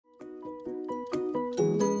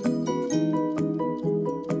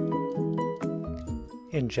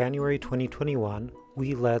In January 2021,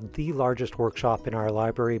 we led the largest workshop in our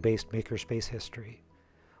library-based Makerspace history.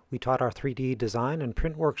 We taught our 3D design and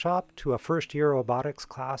print workshop to a first-year robotics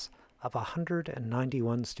class of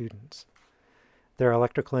 191 students. Their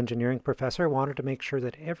electrical engineering professor wanted to make sure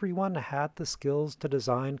that everyone had the skills to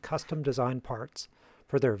design custom design parts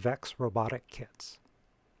for their VEX robotic kits.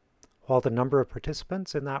 While the number of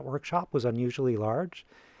participants in that workshop was unusually large,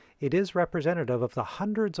 it is representative of the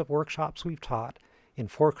hundreds of workshops we've taught in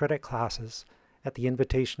 4-credit classes at the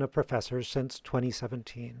invitation of professors since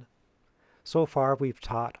 2017. So far, we've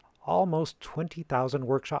taught almost 20,000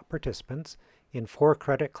 workshop participants in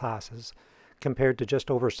 4-credit classes, compared to just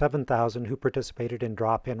over 7,000 who participated in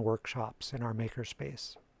drop-in workshops in our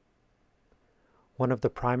Makerspace. One of the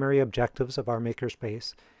primary objectives of our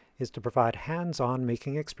Makerspace is to provide hands-on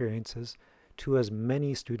making experiences to as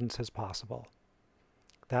many students as possible.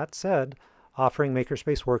 That said, offering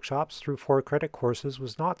Makerspace workshops through 4-credit courses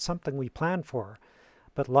was not something we planned for,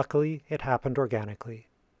 but luckily it happened organically.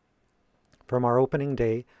 From our opening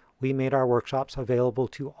day, we made our workshops available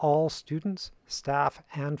to all students, staff,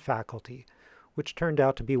 and faculty, which turned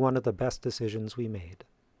out to be one of the best decisions we made.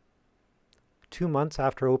 2 months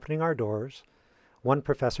after opening our doors, one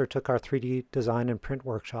professor took our 3D design and print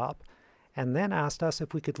workshop and then asked us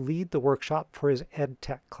if we could lead the workshop for his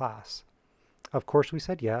EdTech class. Of course we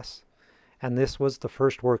said yes, and this was the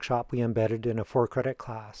first workshop we embedded in a 4-credit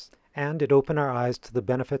class, and it opened our eyes to the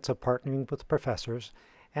benefits of partnering with professors,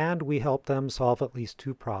 and we helped them solve at least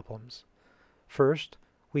 2 problems. First,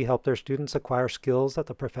 we helped their students acquire skills that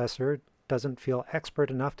the professor doesn't feel expert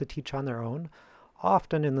enough to teach on their own,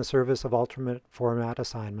 often in the service of alternate format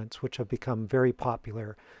assignments, which have become very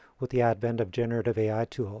popular with the advent of generative AI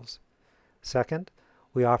tools. Second,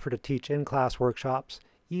 we offer to teach in-class workshops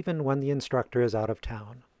even when the instructor is out of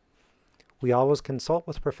town. We always consult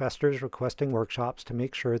with professors requesting workshops to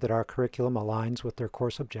make sure that our curriculum aligns with their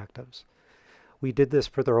course objectives. We did this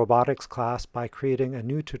for the robotics class by creating a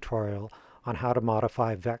new tutorial on how to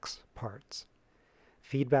modify VEX parts.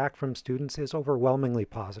 Feedback from students is overwhelmingly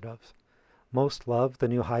positive. Most love the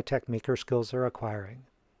new high-tech maker skills they're acquiring.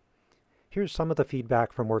 Here's some of the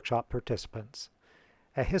feedback from workshop participants.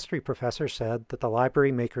 A history professor said that the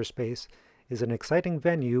library Makerspace is an exciting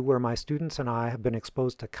venue where my students and I have been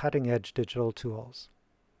exposed to cutting-edge digital tools.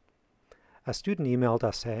 A student emailed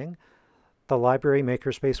us saying, "The library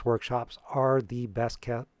Makerspace workshops are the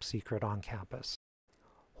best-kept secret on campus."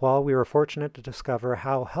 While we were fortunate to discover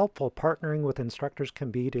how helpful partnering with instructors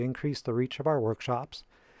can be to increase the reach of our workshops,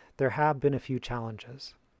 there have been a few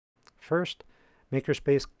challenges. First,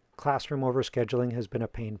 Makerspace classroom overscheduling has been a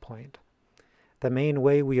pain point. The main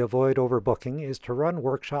way we avoid overbooking is to run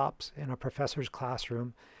workshops in a professor's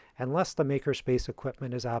classroom unless the Makerspace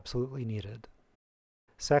equipment is absolutely needed.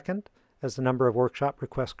 Second, as the number of workshop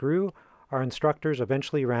requests grew, our instructors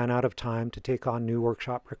eventually ran out of time to take on new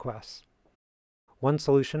workshop requests. One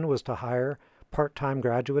solution was to hire part-time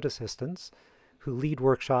graduate assistants who lead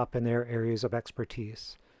workshop in their areas of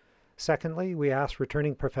expertise. Secondly, we asked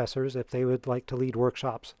returning professors if they would like to lead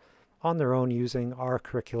workshops on their own using our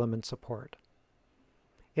curriculum and support.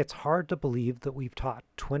 It's hard to believe that we've taught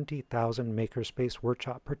 20,000 Makerspace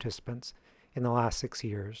workshop participants in the last 6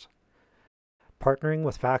 years. Partnering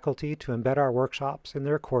with faculty to embed our workshops in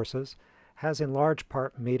their courses has in large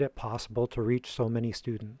part made it possible to reach so many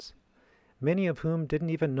students, many of whom didn't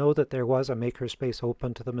even know that there was a Makerspace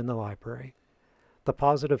open to them in the library. The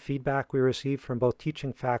positive feedback we receive from both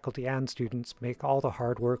teaching faculty and students make all the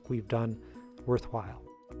hard work we've done worthwhile.